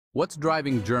What's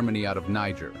driving Germany out of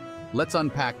Niger? Let's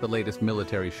unpack the latest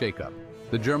military shakeup.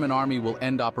 The German army will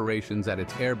end operations at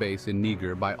its airbase in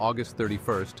Niger by August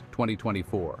 31,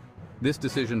 2024. This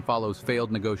decision follows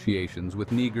failed negotiations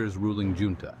with Niger's ruling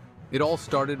junta. It all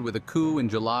started with a coup in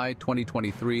July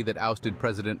 2023 that ousted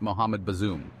President Mohamed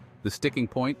Bazoum. The sticking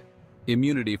point?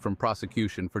 Immunity from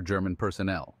prosecution for German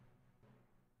personnel.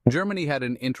 Germany had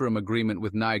an interim agreement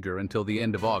with Niger until the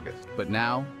end of August, but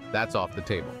now that's off the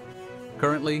table.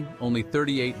 Currently, only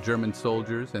 38 German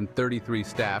soldiers and 33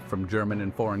 staff from German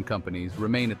and foreign companies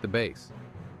remain at the base.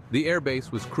 The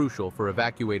airbase was crucial for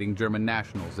evacuating German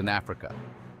nationals in Africa.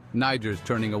 Niger's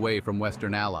turning away from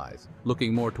Western allies,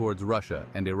 looking more towards Russia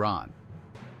and Iran.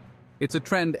 It's a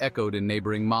trend echoed in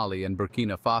neighboring Mali and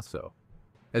Burkina Faso.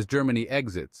 As Germany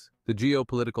exits, the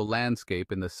geopolitical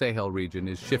landscape in the Sahel region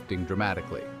is shifting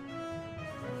dramatically.